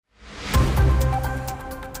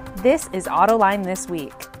This is Autoline This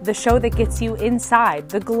Week, the show that gets you inside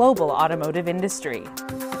the global automotive industry.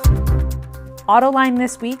 Autoline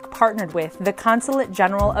This Week partnered with the Consulate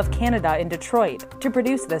General of Canada in Detroit to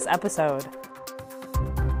produce this episode.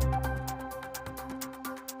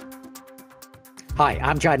 Hi,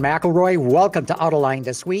 I'm John McElroy. Welcome to Autoline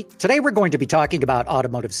This Week. Today we're going to be talking about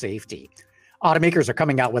automotive safety. Automakers are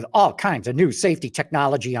coming out with all kinds of new safety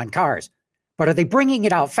technology on cars, but are they bringing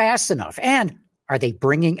it out fast enough? And are they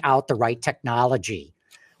bringing out the right technology?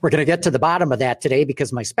 We're going to get to the bottom of that today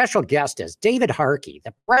because my special guest is David Harkey,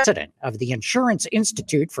 the president of the Insurance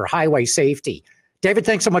Institute for Highway Safety. David,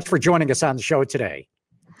 thanks so much for joining us on the show today.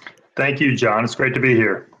 Thank you, John. It's great to be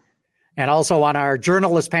here. And also on our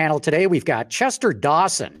journalist panel today, we've got Chester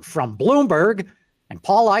Dawson from Bloomberg and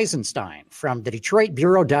Paul Eisenstein from the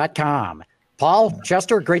DetroitBureau.com. Paul,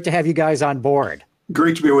 Chester, great to have you guys on board.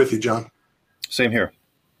 Great to be with you, John. Same here.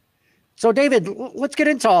 So, David, let's get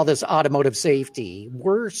into all this automotive safety.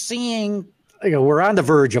 We're seeing, we're on the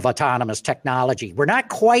verge of autonomous technology. We're not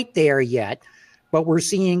quite there yet, but we're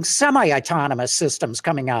seeing semi-autonomous systems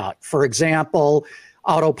coming out. For example,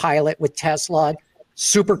 autopilot with Tesla,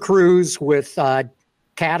 Super Cruise with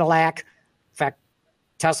Cadillac. In fact,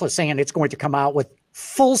 Tesla's saying it's going to come out with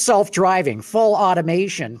full self-driving, full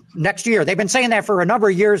automation next year. They've been saying that for a number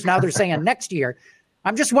of years. Now they're saying next year.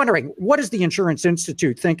 I'm just wondering, what does the Insurance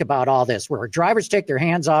Institute think about all this, where drivers take their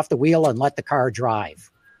hands off the wheel and let the car drive?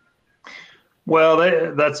 Well,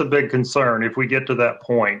 that's a big concern if we get to that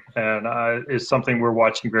point, and it's something we're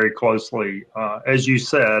watching very closely. As you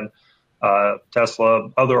said, Tesla,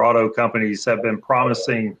 other auto companies have been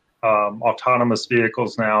promising autonomous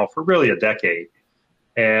vehicles now for really a decade.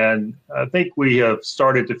 And I think we have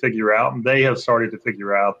started to figure out, and they have started to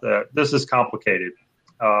figure out, that this is complicated.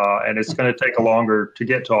 And it's going to take longer to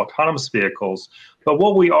get to autonomous vehicles. But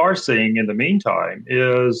what we are seeing in the meantime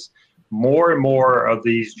is more and more of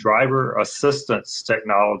these driver assistance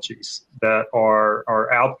technologies that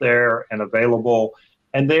are out there and available.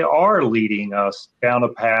 And they are leading us down a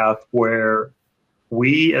path where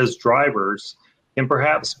we as drivers can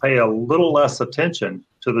perhaps pay a little less attention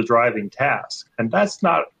to the driving task. And that's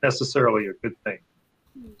not necessarily a good thing.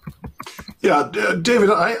 Yeah, David,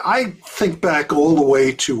 I think back all the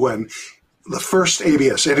way to when the first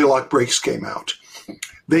ABS, anti-lock brakes, came out.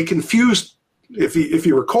 They confused, if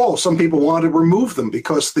you recall, some people wanted to remove them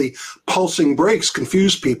because the pulsing brakes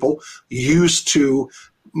confused people used to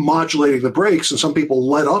modulating the brakes, and some people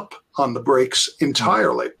let up on the brakes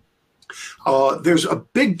entirely. There's a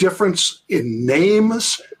big difference in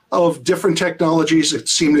names of different technologies that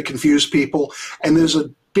seem to confuse people, and there's a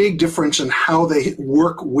big difference in how they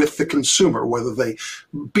work with the consumer, whether they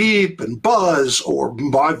beep and buzz or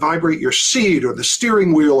vibrate your seat or the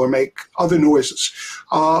steering wheel or make other noises.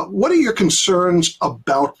 What are your concerns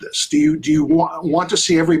about this? Do you want to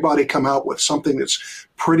see everybody come out with something that's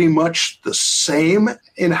pretty much the same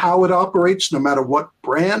in how it operates, no matter what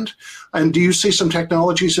brand? And do you see some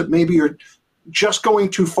technologies that maybe are just going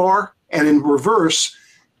too far and in reverse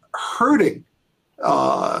hurting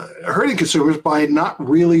consumers by not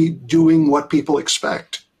really doing what people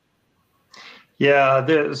expect?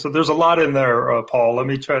 Yeah, so there's a lot in there, Paul. Let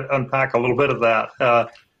me try to unpack a little bit of that.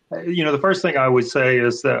 The first thing I would say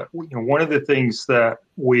is that one of the things that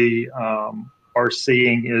we are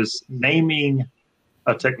seeing is naming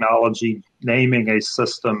a technology, naming a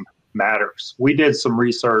system matters. We did some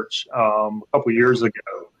research a couple years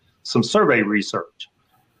ago, some survey research,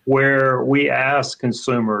 where we asked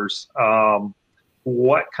consumers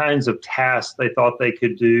what kinds of tasks they thought they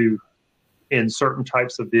could do in certain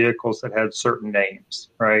types of vehicles that had certain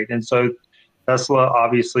names, right? And so Tesla,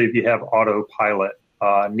 obviously, if you have autopilot,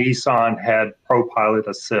 Nissan had ProPilot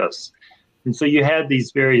Assist. And so you had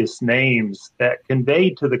these various names that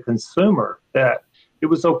conveyed to the consumer that it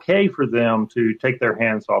was okay for them to take their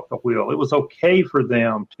hands off the wheel. It was okay for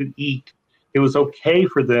them to eat. It was okay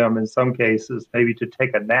for them, in some cases, maybe to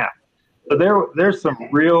take a nap. So there's some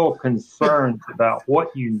real concerns about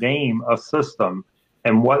what you name a system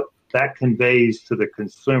and what that conveys to the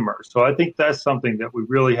consumer. So I think that's something that we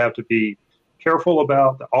really have to be careful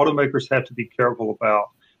about. The automakers have to be careful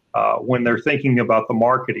about when they're thinking about the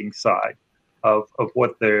marketing side of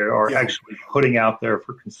what they are actually putting out there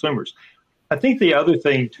for consumers. I think the other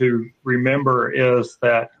thing to remember is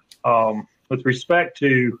that with respect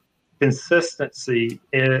to consistency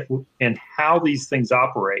in how these things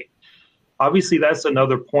operate, obviously, that's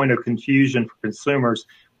another point of confusion for consumers.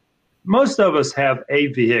 Most of us have a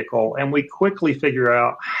vehicle, and we quickly figure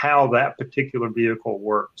out how that particular vehicle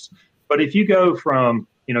works. But if you go from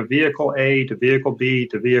vehicle A to vehicle B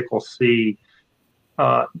to vehicle C,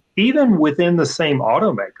 even within the same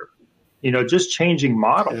automaker, just changing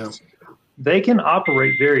models, they can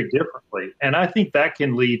operate very differently. And I think that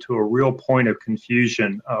can lead to a real point of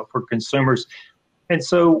confusion for consumers. And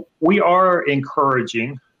so we are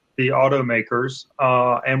encouraging the automakers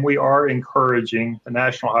and we are encouraging the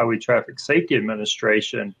National Highway Traffic Safety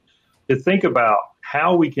Administration to think about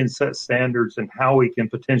how we can set standards and how we can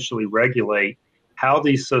potentially regulate how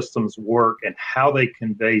these systems work and how they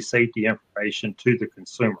convey safety information to the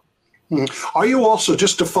consumer. Are you also,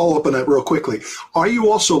 just to follow up on that real quickly, are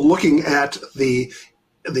you also looking at the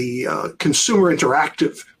consumer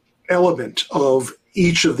interactive element of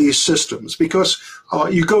each of these systems? Because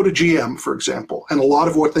you go to GM, for example, and a lot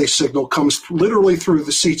of what they signal comes literally through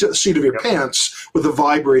the seat of your pants with a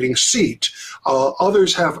vibrating seat.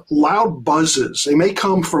 Others have loud buzzes. They may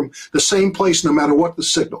come from the same place no matter what the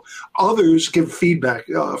signal. Others give feedback.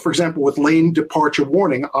 For example, with lane departure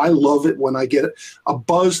warning, I love it when I get a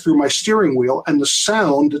buzz through my steering wheel and the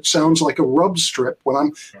sound, it sounds like a rub strip when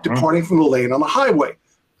I'm departing from the lane on the highway.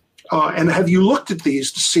 And have you looked at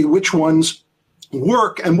these to see which ones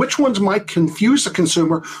work and which ones might confuse the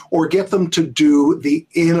consumer or get them to do the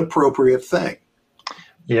inappropriate thing?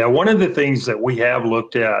 Yeah, one of the things that we have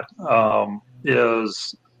looked at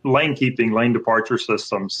is lane keeping, lane departure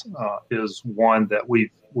systems is one that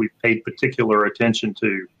we've paid particular attention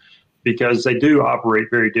to because they do operate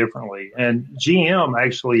very differently. And GM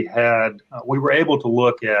actually had, we were able to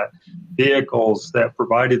look at vehicles that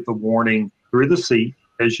provided the warning through the seat,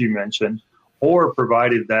 as you mentioned, or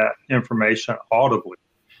provided that information audibly.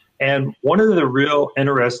 And one of the real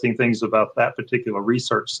interesting things about that particular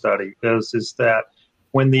research study is that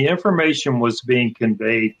when the information was being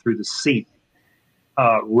conveyed through the seat,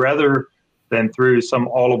 rather than through some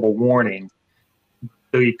audible warning,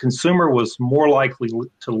 the consumer was more likely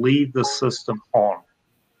to leave the system on.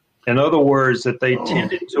 In other words, that they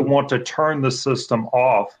tended to want to turn the system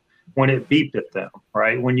off when it beeped at them,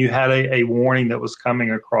 right? When you had a warning that was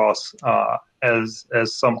coming across as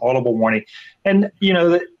some audible warning. And,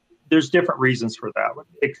 there's different reasons for that.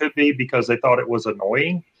 It could be because they thought it was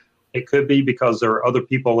annoying. It could be because there were other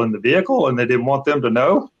people in the vehicle and they didn't want them to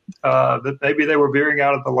know that maybe they were veering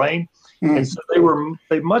out of the lane. And so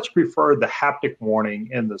they much preferred the haptic warning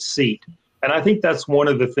in the seat. And I think that's one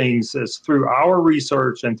of the things is through our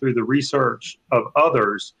research and through the research of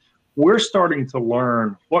others, we're starting to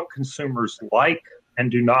learn what consumers like and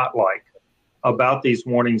do not like about these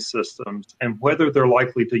warning systems and whether they're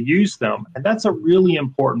likely to use them. And that's a really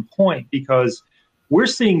important point because we're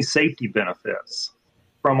seeing safety benefits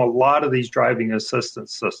from a lot of these driving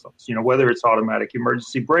assistance systems, whether it's automatic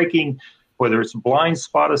emergency braking, whether it's blind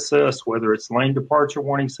spot assist, whether it's lane departure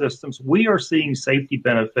warning systems. We are seeing safety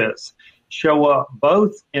benefits show up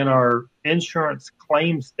both in our insurance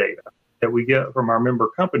claims data that we get from our member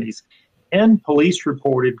companies and police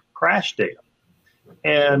reported crash data.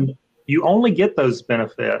 And you only get those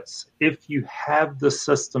benefits if you have the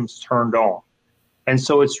systems turned on. And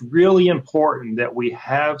so it's really important that we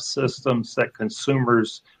have systems that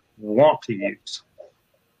consumers want to use.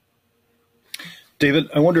 David,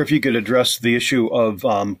 I wonder if you could address the issue of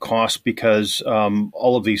cost because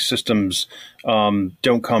all of these systems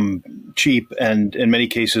don't come cheap. And in many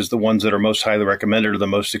cases, the ones that are most highly recommended are the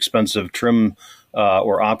most expensive trim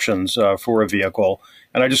or options for a vehicle.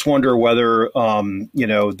 And I just wonder whether,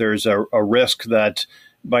 there's a risk that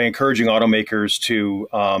by encouraging automakers to,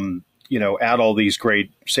 add all these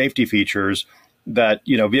great safety features that,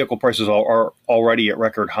 vehicle prices are already at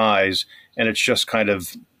record highs. And it's just kind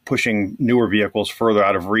of pushing newer vehicles further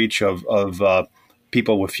out of reach of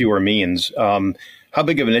people with fewer means. How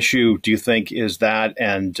big of an issue do you think is that?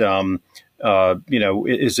 And,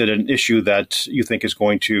 is it an issue that you think is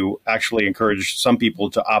going to actually encourage some people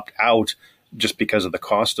to opt out just because of the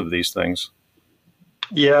cost of these things?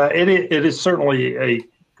 Yeah, it is certainly a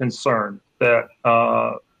concern that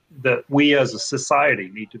that we as a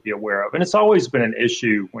society need to be aware of. And it's always been an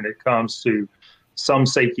issue when it comes to some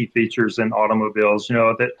safety features in automobiles,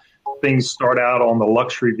 that things start out on the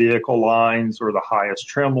luxury vehicle lines or the highest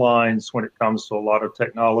trim lines when it comes to a lot of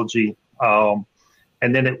technology. And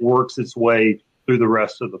then it works its way through the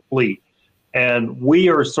rest of the fleet. And we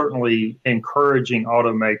are certainly encouraging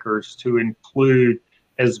automakers to include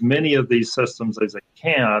as many of these systems as they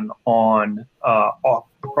can on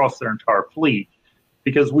across their entire fleet,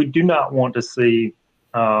 because we do not want to see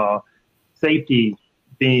safety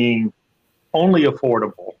being only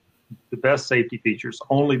affordable, the best safety features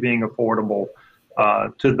only being affordable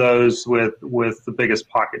to those with the biggest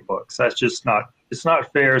pocketbooks. That's just it's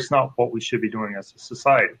not fair. It's not what we should be doing as a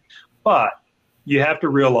society. But you have to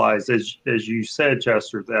realize, as you said,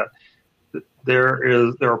 Chester, that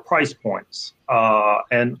there are price points,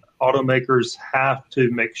 and automakers have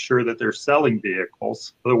to make sure that they're selling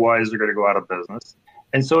vehicles, otherwise they're going to go out of business.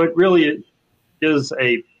 And so it really is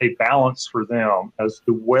a balance for them as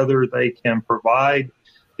to whether they can provide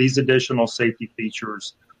these additional safety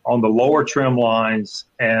features on the lower trim lines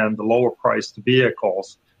and the lower priced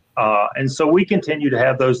vehicles. And so we continue to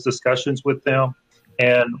have those discussions with them.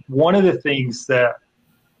 And one of the things that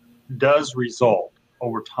does result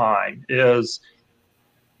over time is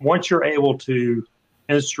once you're able to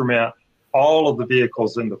instrument all of the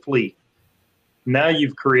vehicles in the fleet, now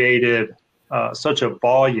you've created such a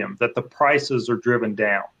volume that the prices are driven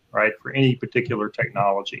down, right, for any particular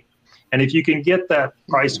technology. And if you can get that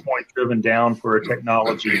price point driven down for a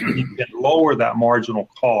technology, you can lower that marginal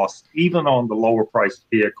cost even on the lower priced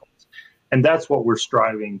vehicles. And that's what we're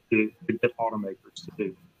striving to get automakers to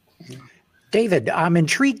do. David, I'm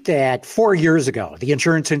intrigued that 4 years ago, the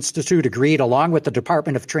Insurance Institute agreed, along with the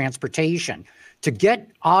Department of Transportation, to get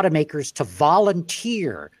automakers to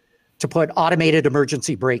volunteer to put automated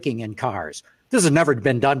emergency braking in cars. This has never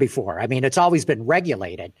been done before. I mean, it's always been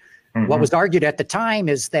regulated. Mm-hmm. What was argued at the time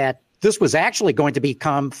is that this was actually going to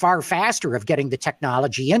become far faster of getting the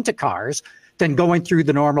technology into cars than going through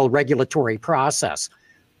the normal regulatory process.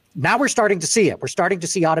 Now we're starting to see it. We're starting to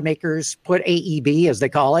see automakers put AEB, as they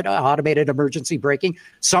call it, automated emergency braking.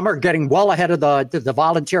 Some are getting well ahead of the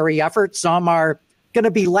voluntary effort. Some are going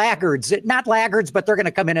to be laggards. Not laggards, but they're going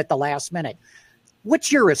to come in at the last minute.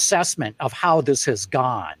 What's your assessment of how this has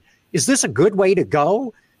gone? Is this a good way to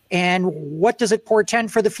go? And what does it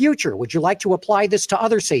portend for the future? Would you like to apply this to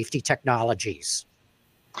other safety technologies?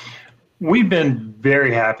 We've been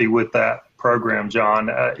very happy with that program, John.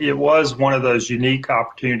 It was one of those unique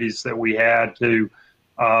opportunities that we had to,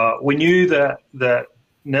 we knew that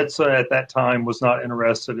NHTSA at that time was not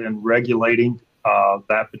interested in regulating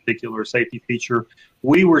that particular safety feature.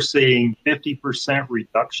 We were seeing 50%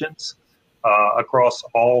 reductions across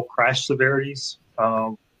all crash severities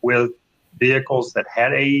with vehicles that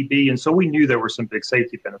had AEB, and so we knew there were some big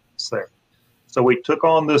safety benefits there. So we took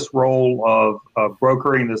on this role of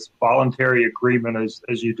brokering this voluntary agreement,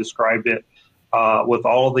 as you described it, with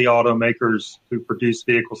all of the automakers who produce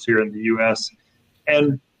vehicles here in the U.S.,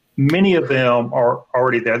 and many of them are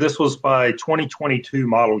already there. This was by 2022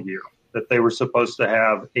 model year that they were supposed to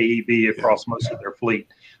have AEB across most of their fleet.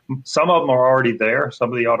 Some of them are already there.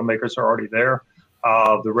 Some of the automakers are already there.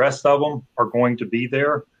 The rest of them are going to be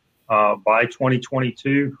there by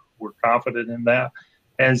 2022. We're confident in that.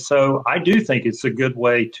 And so I do think it's a good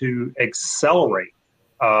way to accelerate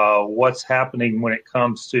what's happening when it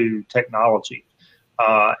comes to technology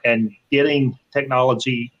and getting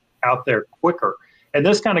technology out there quicker. And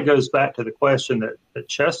this kind of goes back to the question that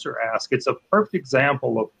Chester asked. It's a perfect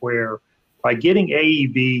example of where by getting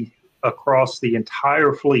AEB across the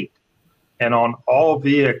entire fleet and on all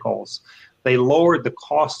vehicles, they lowered the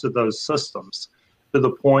cost of those systems to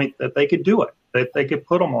the point that they could do it, that they could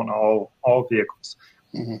put them on all vehicles.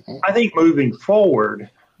 Mm-hmm. I think moving forward,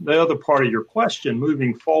 the other part of your question,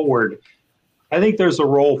 moving forward, I think there's a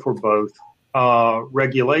role for both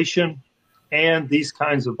regulation and these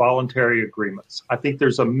kinds of voluntary agreements. I think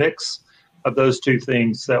there's a mix of those two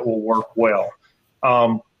things that will work well.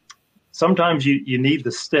 Sometimes you need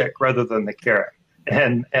the stick rather than the carrot,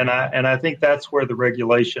 and I think that's where the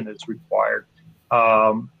regulation is required.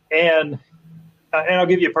 And I'll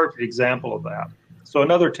give you a perfect example of that. So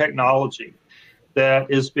another technology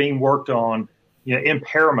that is being worked on,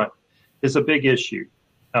 impairment is a big issue.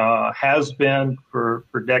 Has been for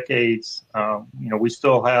decades. We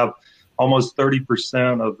still have almost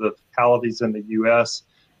 30% of the fatalities in the U.S.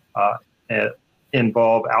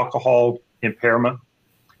 Involve alcohol impairment.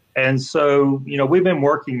 And so, we've been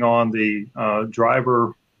working on the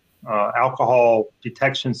driver alcohol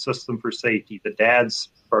detection system for safety, the DADS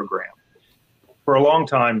program, for a long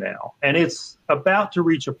time now. And it's about to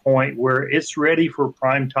reach a point where it's ready for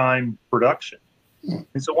primetime production.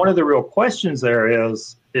 And so one of the real questions there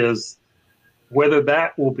is whether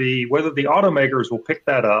the automakers will pick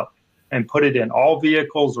that up and put it in all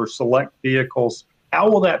vehicles or select vehicles.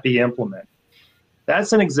 How will that be implemented?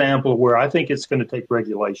 That's an example where I think it's going to take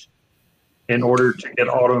regulation in order to get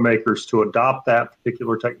automakers to adopt that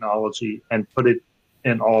particular technology and put it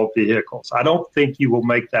in all vehicles. I don't think you will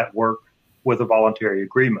make that work with a voluntary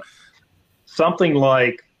agreement. Something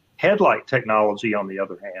like headlight technology, on the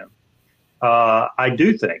other hand, I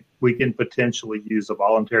do think we can potentially use a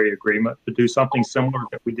voluntary agreement to do something similar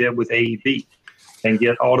that we did with AEB and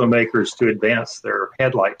get automakers to advance their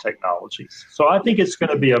headlight technologies. So I think it's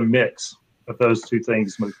going to be a mix of those two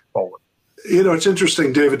things moving forward. It's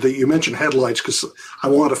interesting, David, that you mentioned headlights because I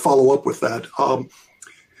want to follow up with that.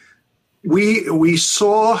 We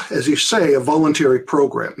saw, as you say, a voluntary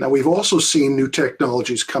program. Now, we've also seen new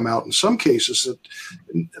technologies come out in some cases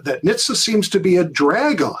that NHTSA seems to be a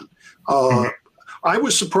drag on. I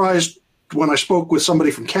was surprised when I spoke with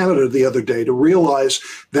somebody from Canada the other day to realize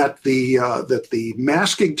that the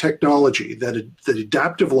masking technology, the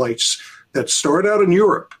adaptive lights that started out in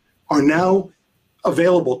Europe are now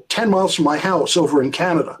available 10 miles from my house over in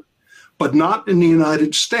Canada, but not in the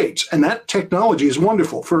United States. And that technology is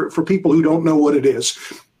wonderful for people who don't know what it is.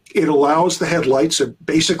 It allows the headlights are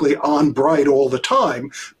basically on bright all the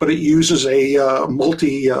time, but it uses a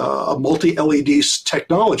multi LED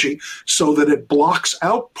technology so that it blocks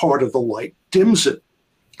out part of the light, dims it,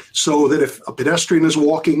 so that if a pedestrian is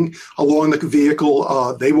walking along the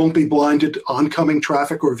vehicle, they won't be blinded. Oncoming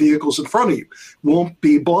traffic or vehicles in front of you won't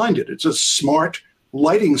be blinded. It's a smart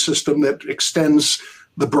lighting system that extends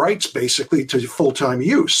the brights basically to full-time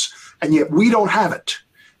use, and yet we don't have it.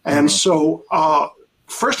 And so,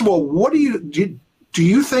 first of all, what do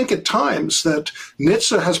you think at times that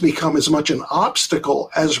NHTSA has become as much an obstacle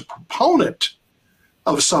as a proponent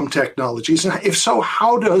of some technologies? And if so,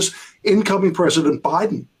 how does incoming President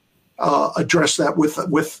Biden address that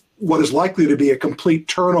with what is likely to be a complete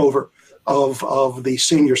turnover of the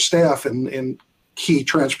senior staff in key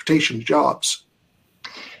transportation jobs?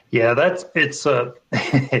 Yeah, that's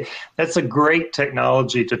a great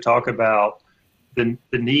technology to talk about the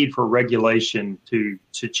need for regulation to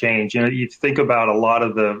change. You think about a lot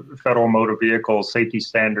of the federal motor vehicle safety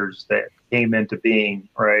standards that came into being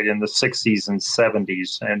right in the 60s and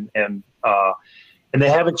 70s, and they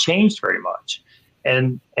haven't changed very much.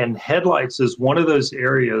 And headlights is one of those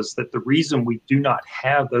areas that the reason we do not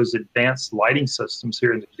have those advanced lighting systems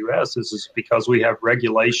here in the U.S. is because we have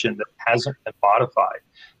regulation that hasn't been modified,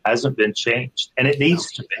 hasn't been changed, and it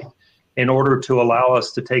needs to be in order to allow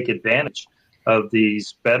us to take advantage of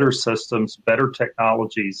these better systems, better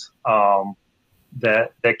technologies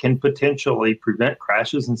that can potentially prevent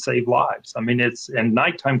crashes and save lives. I mean, and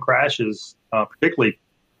nighttime crashes, particularly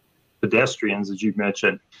pedestrians, as you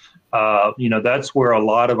mentioned, that's where a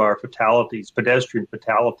lot of our pedestrian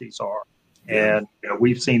fatalities are. And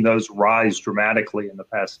we've seen those rise dramatically in the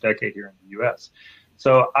past decade here in the U.S.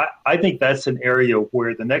 So I think that's an area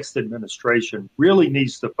where the next administration really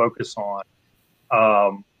needs to focus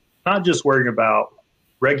on, not just worrying about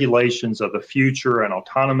regulations of the future and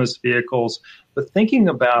autonomous vehicles, but thinking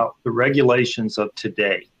about the regulations of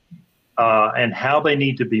today and how they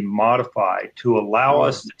need to be modified to allow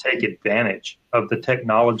us to take advantage of the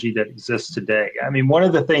technology that exists today. I mean, one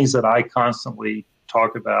of the things that I constantly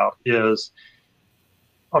talk about is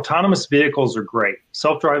autonomous vehicles are great.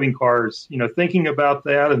 Self-driving cars, thinking about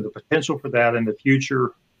that and the potential for that in the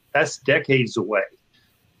future, that's decades away.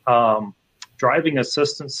 Driving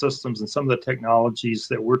assistance systems and some of the technologies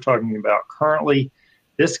that we're talking about currently,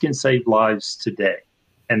 this can save lives today.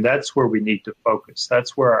 And that's where we need to focus.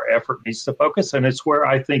 That's where our effort needs to focus. And it's where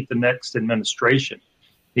I think the next administration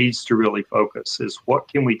needs to really focus is what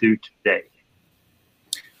can we do today?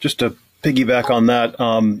 Just to piggyback on that,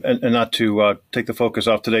 and not to take the focus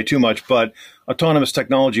off today too much, but autonomous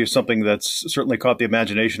technology is something that's certainly caught the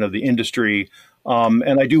imagination of the industry.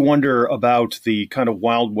 And I do wonder about the kind of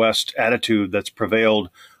Wild West attitude that's prevailed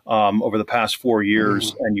over the past 4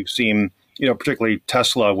 years. And you've seen, particularly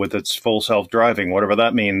Tesla with its full self-driving, whatever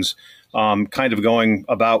that means, kind of going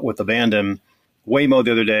about with abandon. Waymo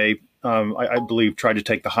the other day, I believe, tried to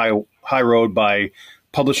take the high road by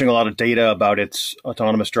publishing a lot of data about its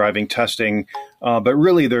autonomous driving testing. But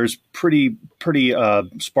really, there's pretty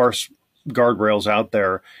sparse guardrails out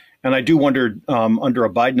there. And I do wonder, under a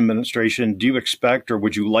Biden administration, do you expect or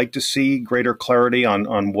would you like to see greater clarity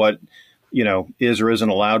on what, is or isn't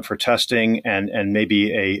allowed for testing and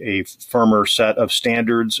maybe a firmer set of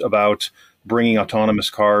standards about bringing autonomous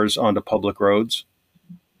cars onto public roads?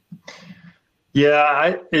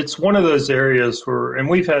 Yeah, it's one of those areas where, and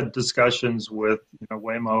we've had discussions with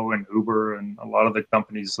Waymo and Uber and a lot of the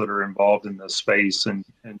companies that are involved in this space, and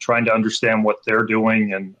trying to understand what they're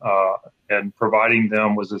doing and providing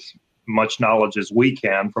them with as much knowledge as we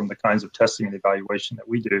can from the kinds of testing and evaluation that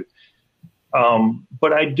we do.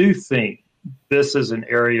 But I do think this is an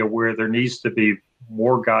area where there needs to be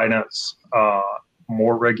more guidance,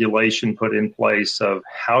 more regulation put in place of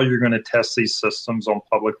how you're going to test these systems on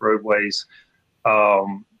public roadways.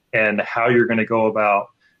 And how you're going to go about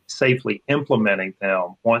safely implementing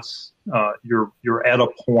them once you're at a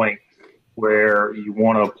point where you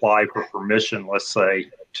want to apply for permission, let's say,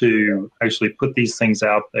 to actually put these things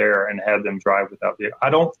out there and have them drive without vehicle. I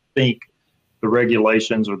don't think the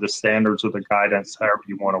regulations or the standards or the guidance, however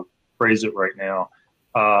you want to phrase it right now,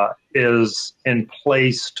 is in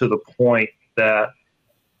place to the point that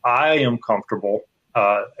I am comfortable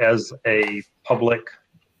as a public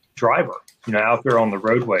driver, out there on the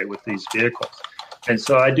roadway with these vehicles. And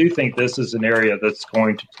so I do think this is an area that's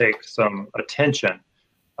going to take some attention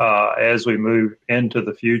as we move into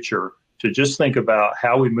the future, to just think about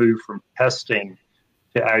how we move from testing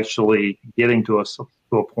to actually getting to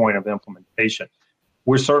a point of implementation.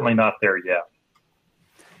 We're certainly not there yet.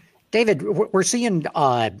 David, we're seeing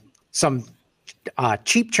some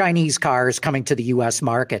cheap Chinese cars coming to the U.S.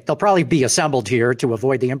 market. They'll probably be assembled here to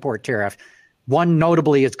avoid the import tariff. One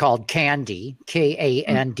notably is called Kandi,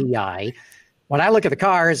 Kandi. When I look at the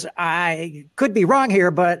cars, I could be wrong here,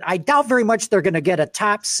 but I doubt very much they're going to get a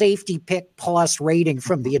top safety pick plus rating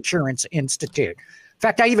from the Insurance Institute. In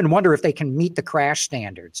fact, I even wonder if they can meet the crash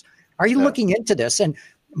standards. Are you looking into this? And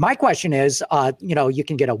my question is, you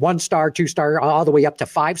can get a 1-star, 2-star, all the way up to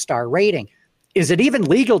 5-star rating. Is it even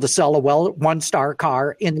legal to sell a 1-star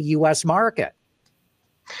car in the U.S. market?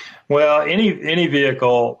 Well, any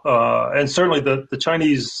vehicle, and certainly the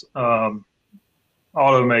Chinese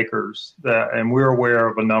automakers, and we're aware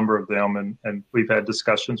of a number of them, and we've had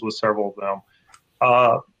discussions with several of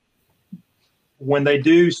them. When they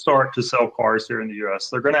do start to sell cars here in the U.S.,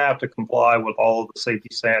 they're going to have to comply with all of the safety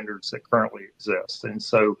standards that currently exist. And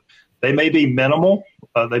so they may be minimal.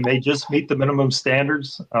 They may just meet the minimum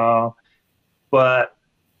standards, but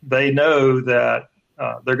they know that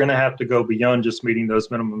they're going to have to go beyond just meeting those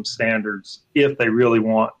minimum standards if they really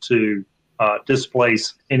want to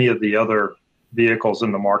displace any of the other vehicles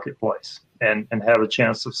in the marketplace and have a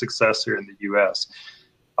chance of success here in the U.S.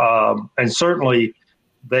 And certainly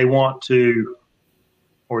they want to,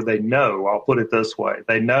 or they know, I'll put it this way,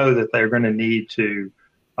 they know that they're going to need to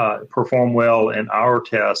perform well in our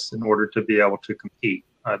tests in order to be able to compete.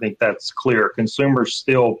 I think that's clear. Consumers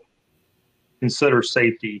still consider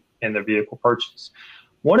safety in their vehicle purchase.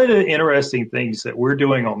 One of the interesting things that we're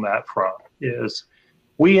doing on that front is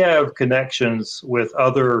we have connections with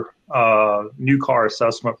other new car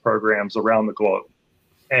assessment programs around the globe.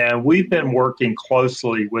 And we've been working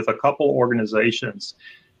closely with a couple organizations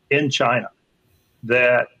in China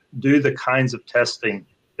that do the kinds of testing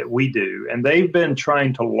that we do. And they've been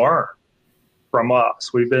trying to learn from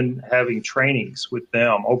us. We've been having trainings with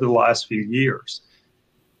them over the last few years,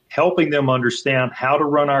 helping them understand how to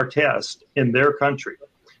run our test in their country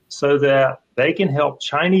so that they can help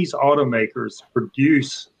Chinese automakers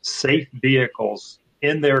produce safe vehicles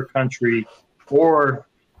in their country for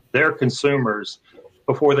their consumers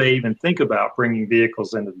before they even think about bringing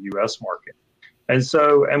vehicles into the U.S. market. And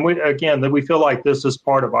so, we feel like this is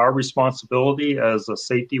part of our responsibility as a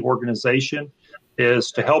safety organization,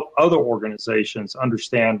 is to help other organizations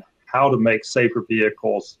understand how to make safer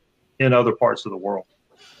vehicles in other parts of the world.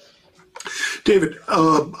 David,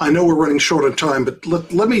 I know we're running short on time, but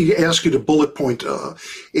let me ask you to bullet point.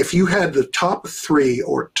 If you had the top 3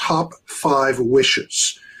 or top 5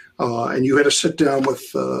 wishes, and you had to sit down with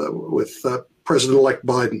President-elect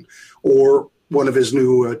Biden or one of his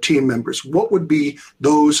new team members, what would be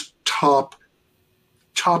those top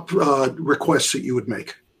requests that you would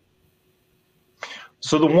make?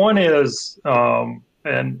 So the one is, I've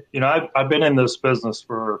been in this business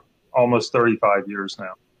for almost 35 years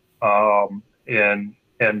now,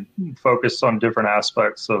 and focused on different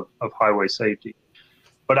aspects of highway safety.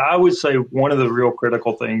 But I would say one of the real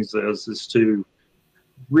critical things is to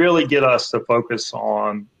really get us to focus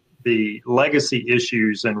on the legacy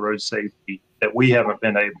issues in road safety that we haven't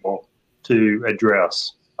been able to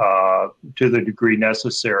address to the degree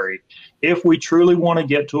necessary if we truly want to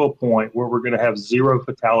get to a point where we're going to have 0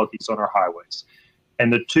 fatalities on our highways.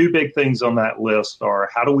 And the 2 big things on that list are,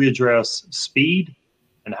 how do we address speed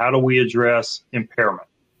and how do we address impairment?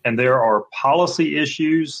 And there are policy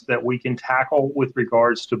issues that we can tackle with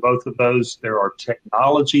regards to both of those. There are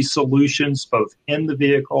technology solutions both in the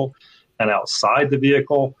vehicle and outside the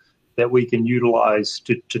vehicle that we can utilize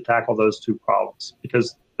to tackle those 2 problems,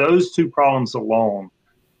 because those 2 problems alone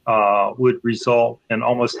would result in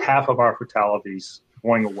almost half of our fatalities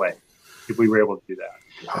going away if we were able to do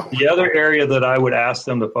that. The other area that I would ask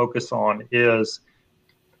them to focus on is,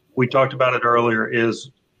 we talked about it earlier, is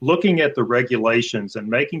looking at the regulations and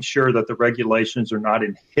making sure that the regulations are not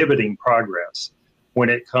inhibiting progress when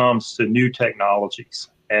it comes to new technologies.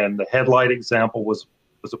 And the headlight example was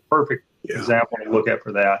a perfect example to look at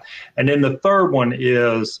for that. And then the third one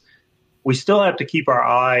is, we still have to keep our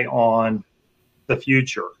eye on the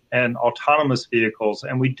future and autonomous vehicles.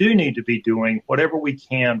 And we do need to be doing whatever we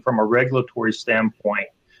can from a regulatory standpoint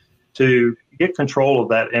to get control of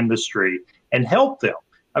that industry and help them.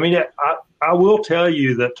 I mean, I will tell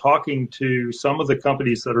you that talking to some of the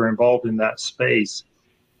companies that are involved in that space,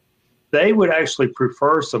 they would actually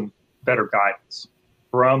prefer some better guidance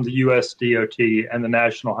from the U.S. DOT and the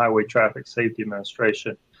National Highway Traffic Safety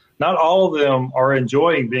Administration. Not all of them are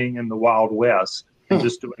enjoying being in the Wild West and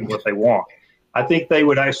just doing what they want. I think they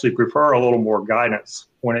would actually prefer a little more guidance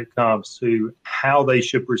when it comes to how they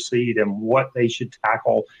should proceed and what they should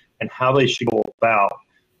tackle and how they should go about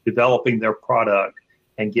developing their product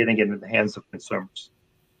and getting it in the hands of consumers.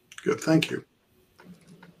 Good, thank you.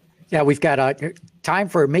 Yeah, we've got time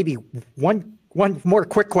for maybe one more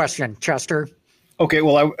quick question, Chester. Okay,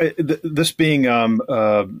 well, this being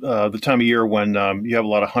the time of year when you have a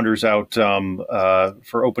lot of hunters out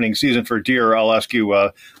for opening season for deer, I'll ask you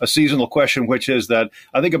a seasonal question, which is that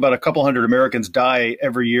I think about a couple hundred Americans die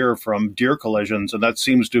every year from deer collisions, and that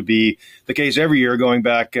seems to be the case every year going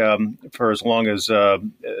back for as long as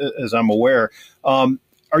I'm aware.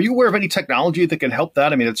 Are you aware of any technology that can help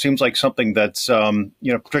that? I mean, it seems like something that's,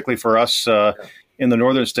 particularly for us in the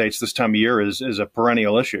northern states this time of year is a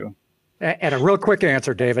perennial issue. And a real quick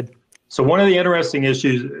answer, David. So one of the interesting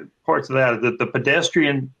parts of that is that the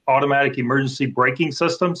pedestrian automatic emergency braking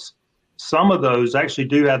systems, some of those actually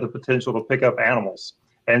do have the potential to pick up animals.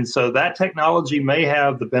 And so that technology may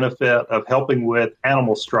have the benefit of helping with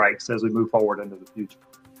animal strikes as we move forward into the future.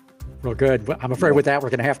 Real good. I'm afraid with that,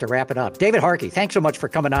 we're going to have to wrap it up. David Harkey, thanks so much for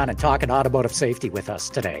coming on and talking automotive safety with us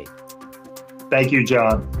today. Thank you,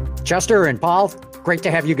 John. Chester and Paul, great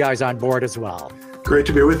to have you guys on board as well. Great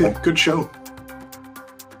to be with you. Good show.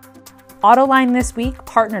 Autoline This Week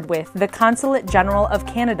partnered with the Consulate General of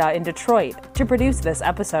Canada in Detroit to produce this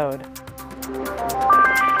episode.